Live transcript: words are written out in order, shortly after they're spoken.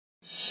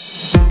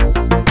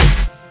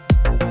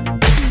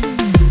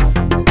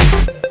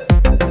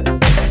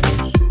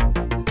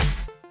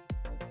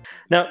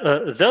Now,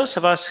 those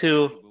of us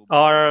who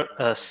are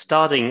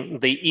studying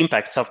the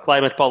impacts of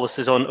climate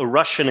policies on a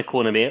Russian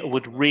economy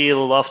would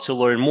really love to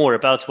learn more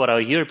about what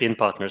our European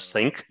partners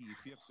think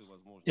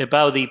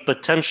about the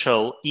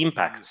potential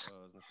impacts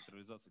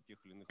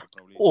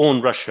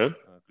on Russia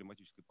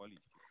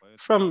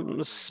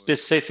from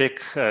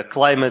specific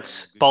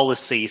climate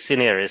policy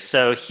scenarios.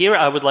 So here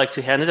I would like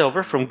to hand it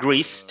over from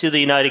Greece to the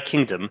United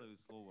Kingdom.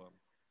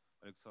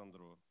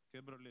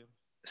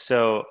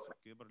 So,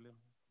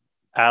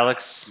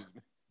 Alex,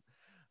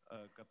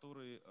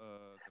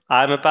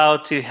 I'm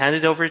about to hand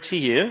it over to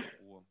you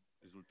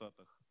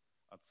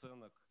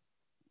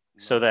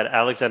so that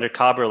Alexandre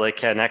Koberle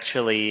can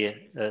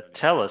actually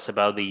tell us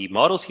about the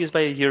models used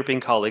by European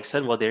colleagues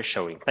and what they're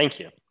showing. Thank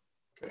you.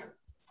 Okay.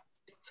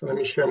 So let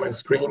me share my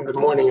screen. Good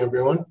morning,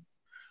 everyone.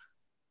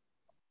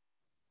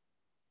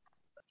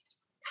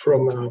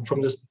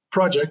 From this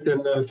project,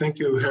 and thank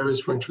you, Harris,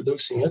 for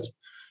introducing it.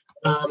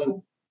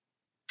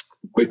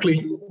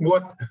 Quickly,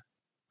 what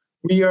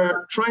we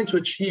are trying to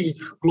achieve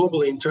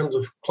globally in terms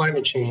of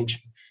climate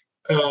change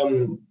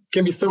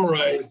can be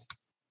summarized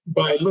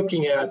by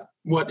looking at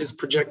what is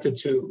projected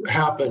to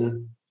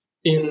happen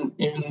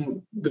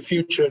in the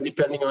future,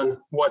 depending on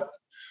what,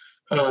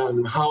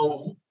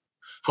 how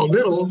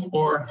little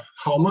or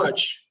how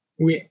much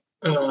we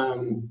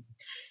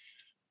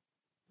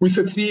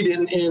succeed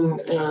in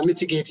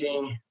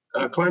mitigating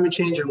climate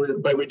change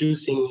and by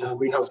reducing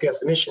greenhouse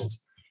gas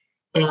emissions.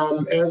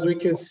 As we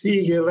can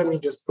see here, let me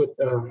just put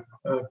a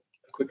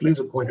quick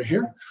laser pointer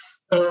here.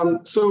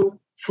 So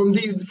for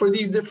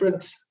these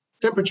different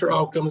temperature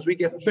outcomes, we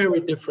get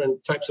very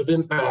different types of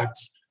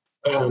impacts.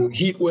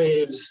 Heat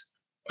waves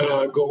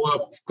go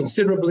up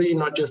considerably,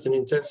 not just in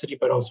intensity,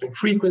 but also in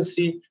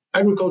frequency.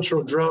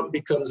 Agricultural drought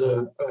becomes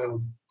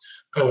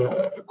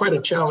quite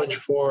a challenge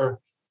for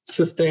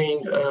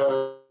sustained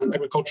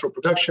agricultural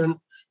production.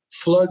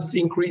 Floods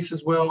increase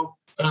as well.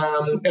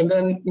 And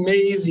then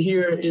maize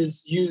here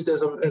is used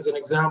as an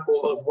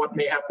example of what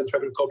may happen to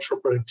agricultural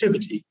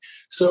productivity.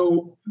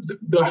 So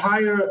the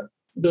higher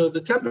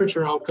the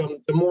temperature outcome,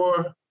 the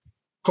more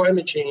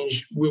climate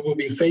change we will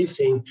be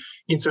facing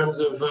in terms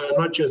of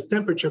not just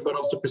temperature, but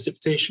also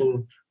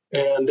precipitation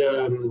and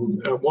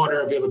water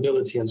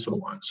availability and so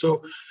on.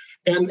 So,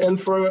 and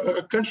for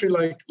a country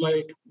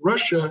like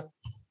Russia,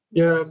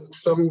 yeah,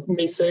 some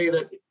may say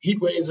that heat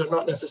waves are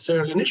not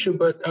necessarily an issue,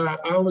 but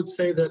I would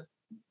say that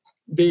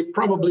they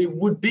probably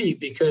would be,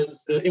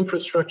 because the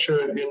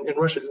infrastructure in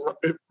Russia is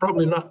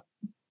probably not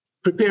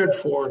prepared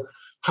for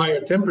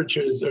higher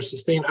temperatures or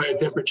sustained higher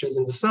temperatures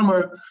in the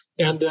summer.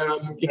 And,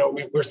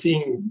 we're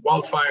seeing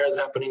wildfires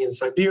happening in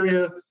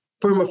Siberia.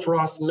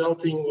 Permafrost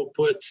melting will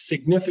put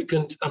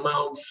significant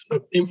amounts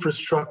of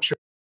infrastructure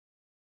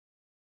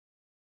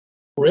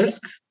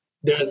risk.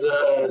 There's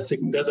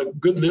a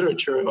good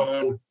literature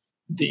on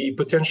the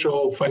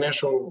potential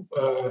financial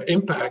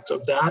impact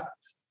of that,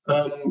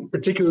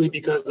 particularly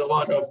because a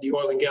lot of the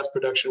oil and gas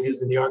production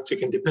is in the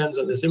Arctic and depends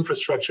on this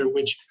infrastructure,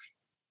 which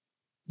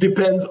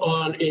depends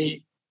on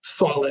a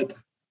solid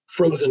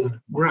frozen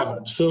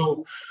ground.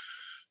 So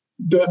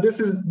this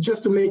is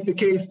just to make the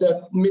case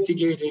that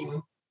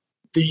mitigating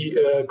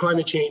the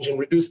climate change and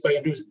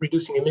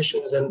reducing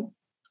emissions and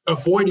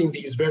avoiding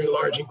these very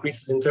large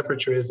increases in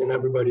temperature is in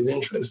everybody's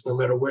interest, no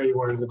matter where you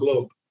are in the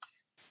globe.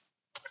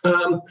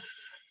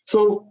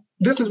 So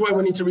this is why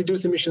we need to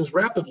reduce emissions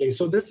rapidly.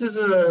 So this is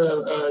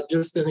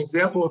just an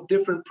example of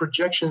different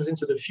projections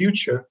into the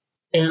future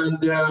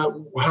and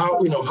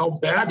how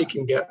bad it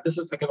can get. This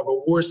is kind of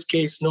a worst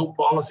case no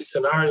policy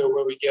scenario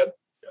where we get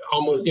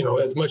almost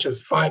as much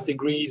as 5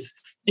 degrees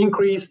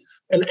increase.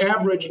 An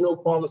average no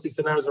policy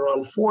scenario is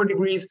around 4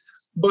 degrees.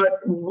 But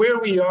where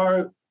we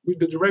are with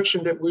the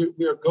direction that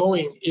we are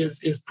going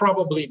is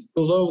probably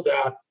below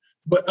that,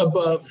 but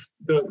above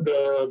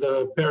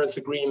the Paris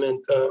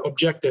Agreement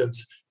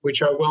objectives,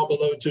 which are well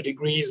below 2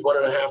 degrees,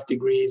 1.5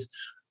 degrees.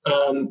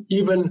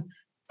 Even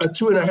a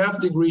 2.5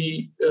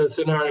 degree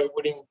scenario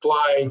would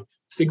imply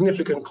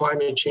significant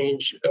climate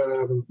change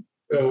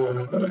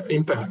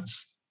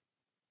impacts.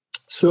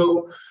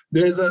 So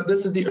this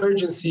is the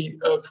urgency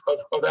of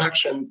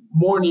action.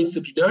 More needs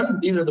to be done.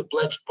 These are the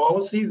pledged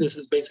policies. This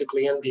is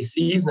basically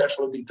NDCs,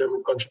 National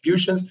Determined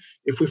Contributions.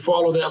 If we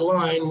follow that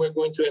line, we're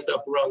going to end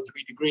up around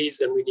 3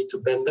 degrees and we need to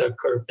bend that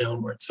curve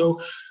downward.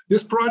 So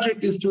this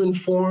project is to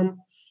inform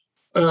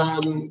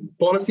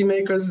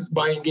policymakers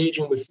by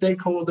engaging with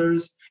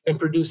stakeholders and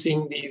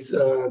producing these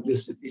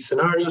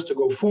scenarios to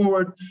go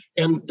forward.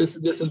 And this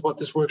is what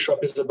this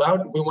workshop is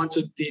about. We want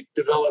to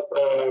develop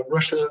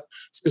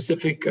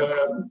Russia-specific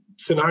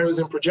scenarios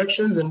and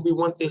projections, and we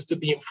want this to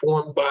be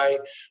informed by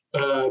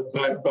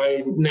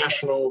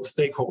national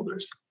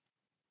stakeholders.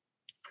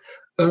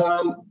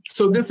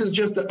 So this is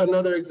just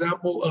another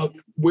example of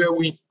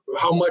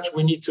how much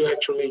we need to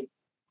actually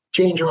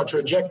change our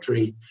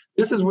trajectory.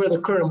 This is where the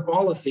current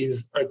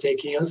policies are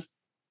taking us.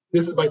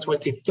 This is by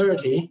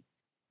 2030.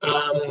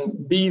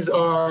 These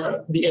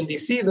are the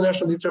NDCs, the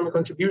National Determined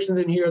Contributions,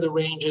 and here are the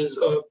ranges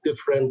of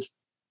different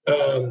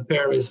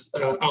Paris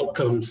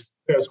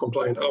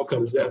compliant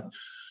outcomes.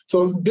 So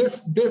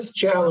this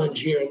challenge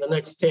here in the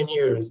next 10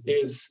 years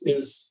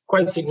is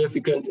quite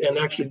significant, and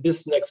actually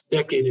this next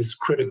decade is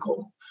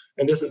critical.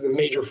 And this is a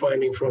major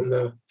finding from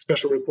the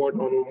special report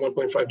on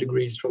 1.5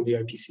 degrees from the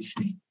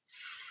IPCC.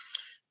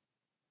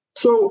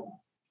 So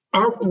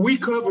we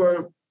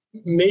cover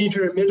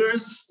major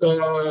emitters,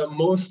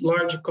 most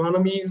large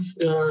economies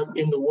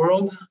in the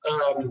world.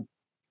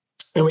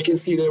 And we can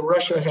see that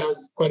Russia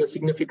has quite a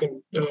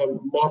significant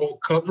model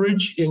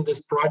coverage in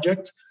this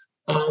project.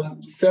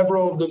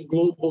 Several of the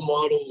global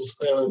models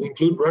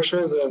include Russia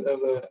as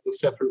a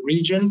separate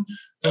region,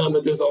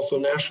 but there's also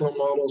national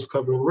models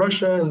covering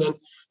Russia, and then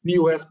the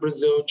US,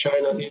 Brazil,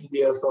 China,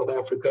 India, South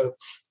Africa,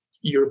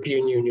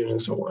 European Union,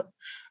 and so on.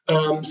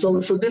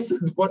 So this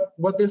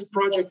what this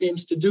project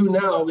aims to do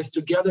now is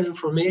to gather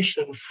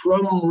information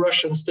from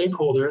Russian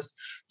stakeholders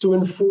to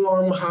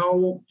inform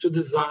how to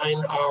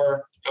design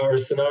our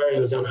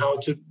scenarios and how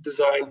to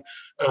design,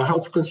 how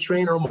to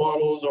constrain our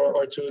models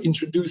or to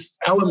introduce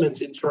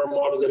elements into our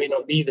models that may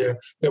not be there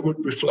that would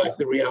reflect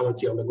the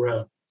reality on the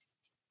ground.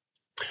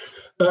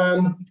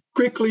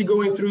 Quickly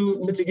going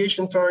through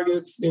mitigation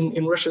targets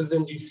in Russia's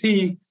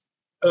NDC,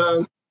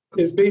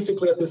 is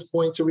basically at this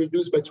point to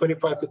reduce by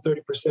 25 to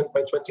 30%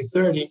 by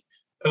 2030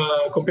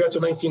 compared to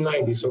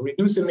 1990. So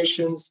reduce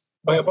emissions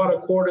by about a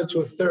quarter to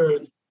a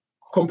third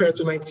compared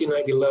to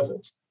 1990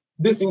 levels.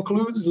 This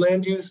includes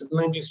land use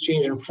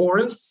change in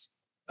forests,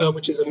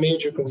 which is a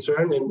major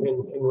concern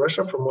in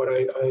Russia, from what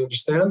I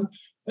understand.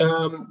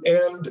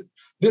 And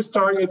this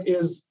target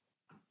is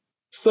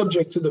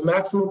subject to the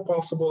maximum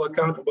possible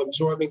account of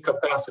absorbing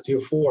capacity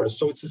of forests.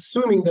 So it's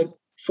assuming that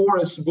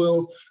forests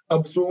will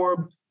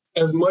absorb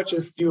as much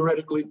as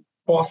theoretically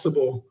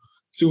possible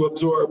to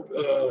absorb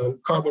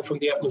carbon from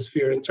the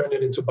atmosphere and turn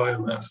it into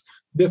biomass.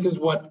 This is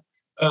what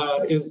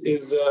is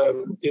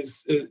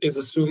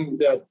assumed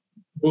that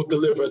will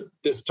deliver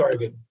this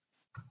target.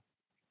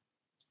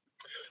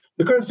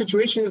 The current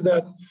situation is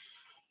that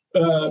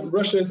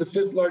Russia is the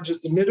 5th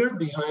largest emitter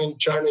behind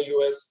China,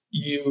 US,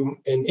 EU,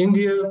 and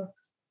India.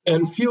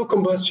 And fuel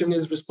combustion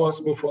is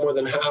responsible for more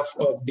than half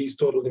of these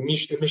total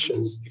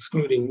emissions,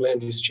 excluding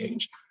land use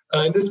change.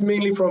 And this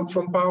mainly from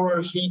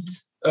power, heat,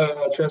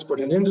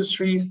 transport, and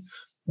industries.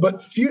 But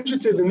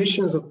fugitive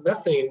emissions of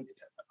methane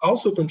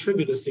also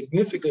contribute a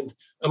significant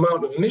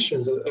amount of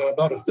emissions,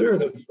 about a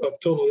third of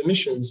total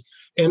emissions.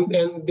 And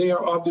they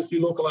are obviously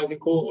localized in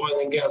coal, oil,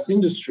 and gas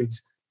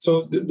industries.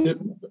 So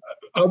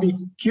I'll be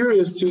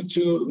curious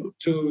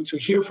to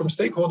hear from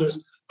stakeholders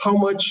how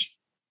much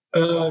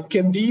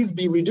can these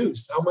be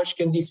reduced? How much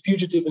can these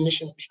fugitive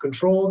emissions be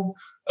controlled?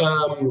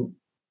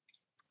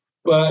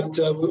 But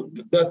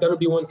that'll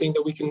be one thing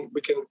that we can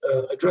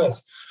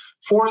address.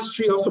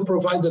 Forestry also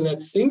provides a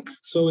net sink,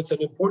 so it's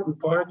an important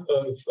part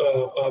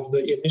of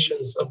the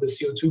emissions of the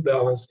CO2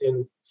 balance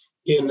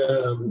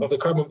of the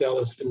carbon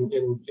balance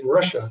in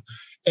Russia,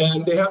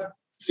 and they have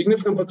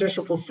significant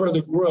potential for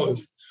further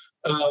growth,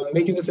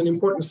 making this an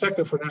important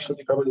sector for national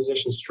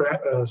decarbonization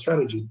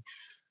strategy.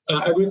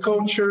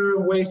 Agriculture,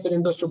 waste, and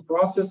industrial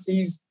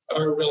processes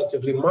are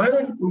relatively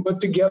minor, but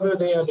together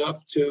they add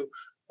up to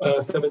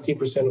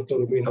 17% of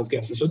total greenhouse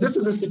gases. So this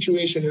is the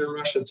situation in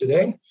Russia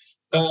today,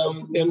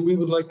 and we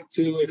would like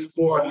to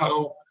explore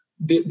how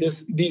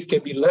these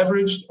can be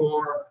leveraged,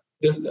 or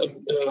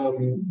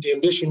the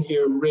ambition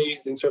here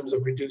raised in terms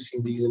of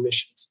reducing these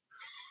emissions.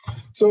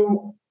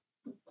 So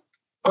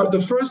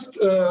the first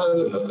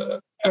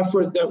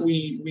effort that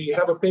we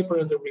have a paper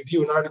in the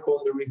review, an article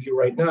in the review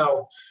right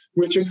now,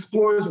 which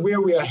explores where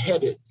we are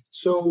headed.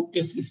 So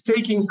it's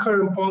taking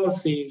current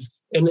policies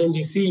and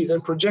NDCs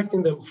and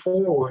projecting them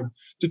forward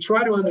to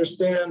try to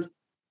understand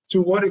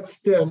to what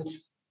extent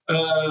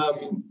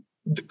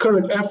the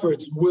current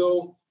efforts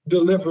will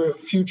deliver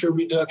future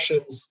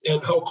reductions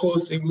and how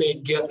close they may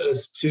get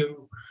us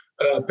to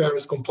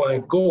Paris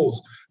compliant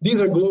goals. These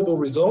are global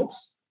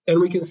results. And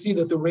we can see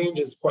that the range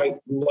is quite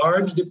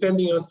large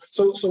depending on,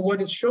 so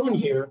what is shown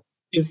here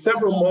is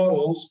several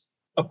models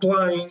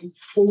applying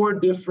 4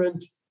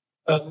 different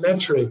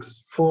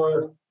metrics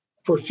for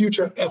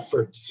future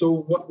efforts.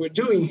 So what we're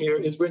doing here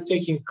is we're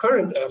taking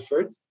current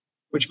effort,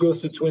 which goes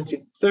to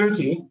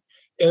 2030,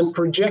 and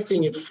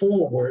projecting it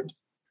forward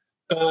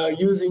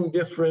using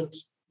different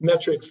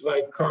metrics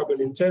like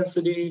carbon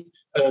intensity,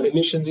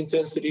 emissions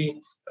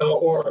intensity,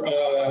 or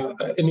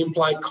an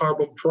implied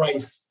carbon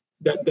price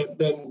that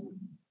then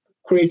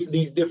creates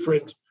these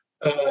different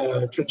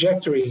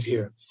trajectories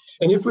here.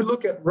 And if we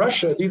look at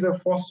Russia, these are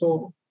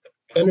fossil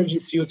energy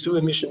CO2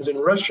 emissions in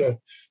Russia.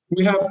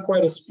 We have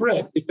quite a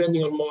spread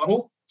depending on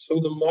model. So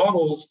the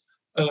models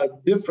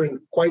differ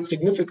quite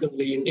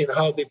significantly in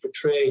how they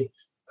portray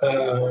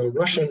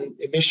Russian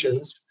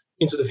emissions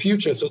into the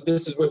future. So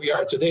this is where we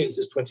are today. This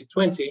is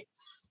 2020.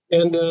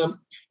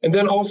 And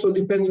then also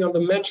depending on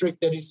the metric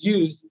that is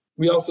used,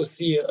 we also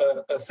see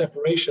a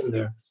separation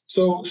there.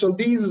 So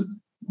these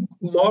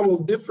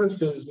model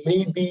differences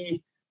may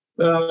be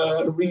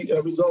a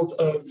result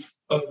of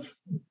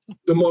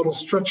the model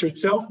structure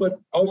itself, but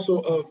also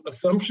of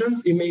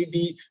assumptions. It may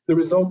be the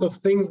result of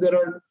things that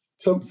are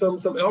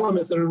some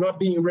elements that are not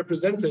being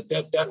represented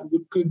that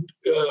could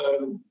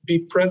be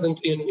present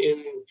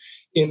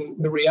in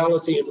the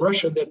reality in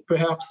Russia, that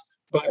perhaps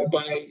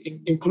by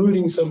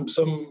including some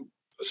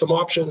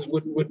options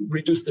would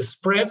reduce the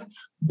spread,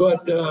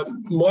 but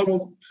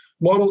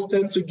models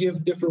tend to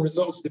give different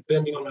results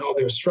depending on how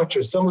they're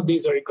structured. Some of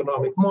these are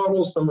economic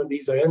models, some of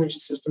these are energy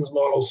systems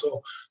models,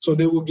 so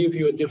they will give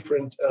you a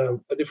different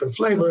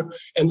flavor,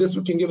 and this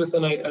can give us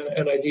an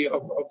idea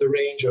of the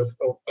range of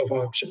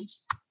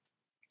options.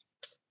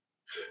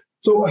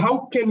 So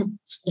how can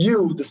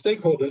you, the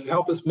stakeholders,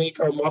 help us make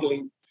our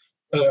modeling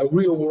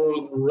real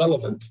world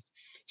relevant?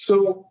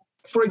 So,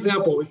 for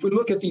example, if we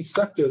look at these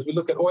sectors, we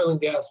look at oil and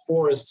gas,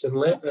 forests,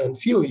 and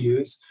fuel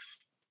use.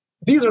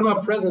 These are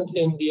not present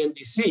in the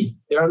NDC.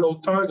 There are no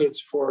targets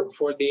for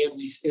the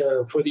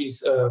NDC for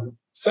these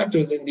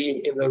sectors in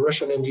the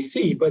Russian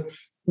NDC. But it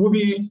would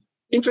be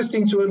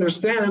interesting to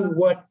understand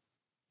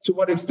to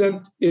what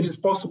extent it is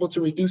possible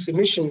to reduce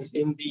emissions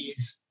in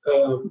these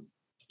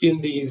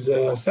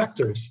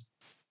sectors.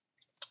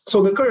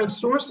 So the current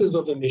sources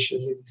of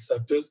emissions in these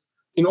sectors,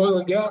 in oil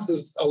and gas,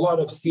 is a lot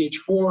of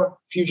CH4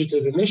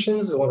 fugitive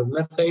emissions, a lot of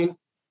methane,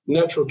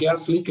 natural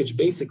gas leakage,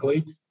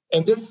 basically.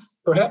 And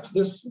perhaps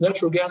this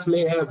natural gas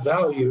may have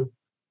value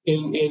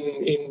in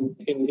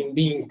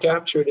being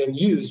captured and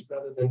used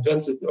rather than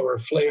vented or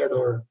flared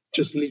or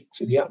just leaked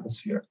to the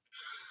atmosphere.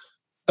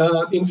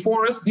 In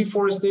forest,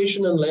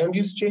 deforestation and land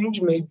use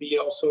change may be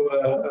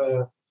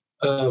also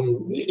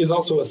is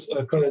also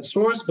a current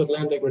source, but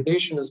land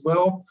degradation as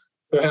well.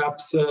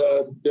 Perhaps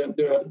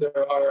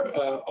there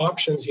are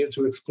options here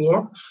to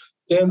explore.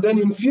 And then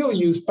in fuel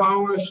use,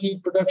 power,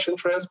 heat production,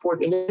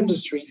 transport, and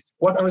industries,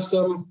 what are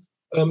some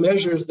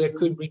measures that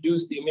could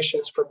reduce the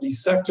emissions from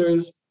these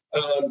sectors,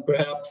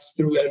 perhaps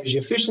through energy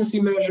efficiency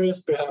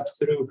measures, perhaps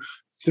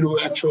through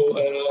actual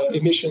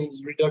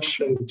emissions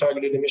reduction,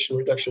 targeted emission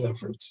reduction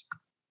efforts.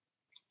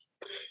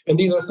 And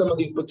these are some of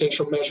these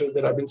potential measures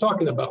that I've been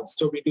talking about.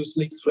 So reduce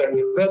leaks, flaring,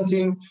 and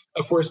venting,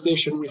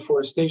 afforestation,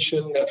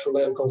 reforestation, natural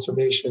land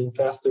conservation,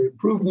 faster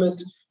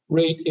improvement,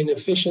 rate in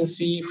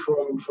efficiency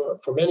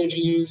from energy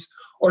use,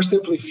 or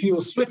simply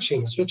fuel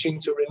switching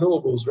to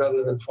renewables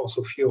rather than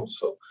fossil fuels.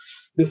 So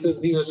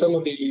these are some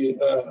of the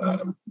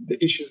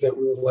issues that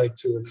we would like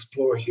to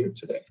explore here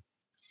today.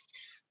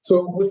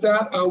 So with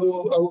that, I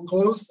will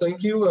close.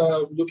 Thank you.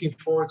 Looking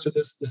forward to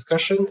this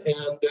discussion,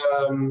 and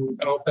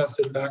I'll pass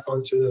it back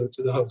on to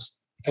the host.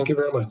 Thank you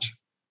very much.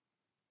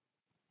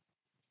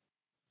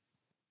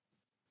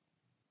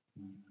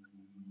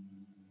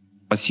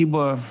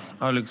 Спасибо,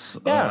 Алекс.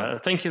 Yeah,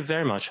 thank you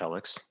very much,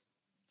 Alex.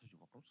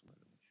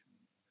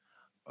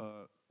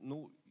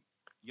 Ну,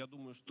 я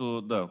думаю,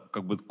 что да,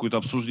 как бы какое-то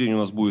обсуждение у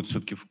нас будет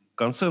все-таки в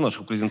конце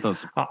наших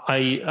презентаций.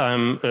 I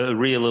am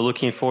really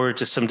looking forward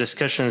to some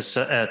discussions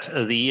at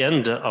the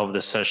end of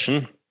the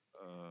session.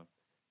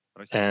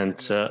 And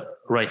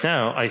right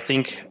now, I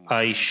think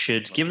I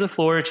should give the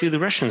floor to the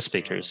Russian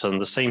speakers on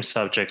the same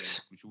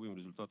subject. Ключевыми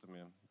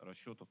результатами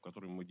расчетов,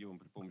 которые мы делаем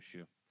при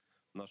помощи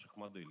наших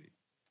моделей.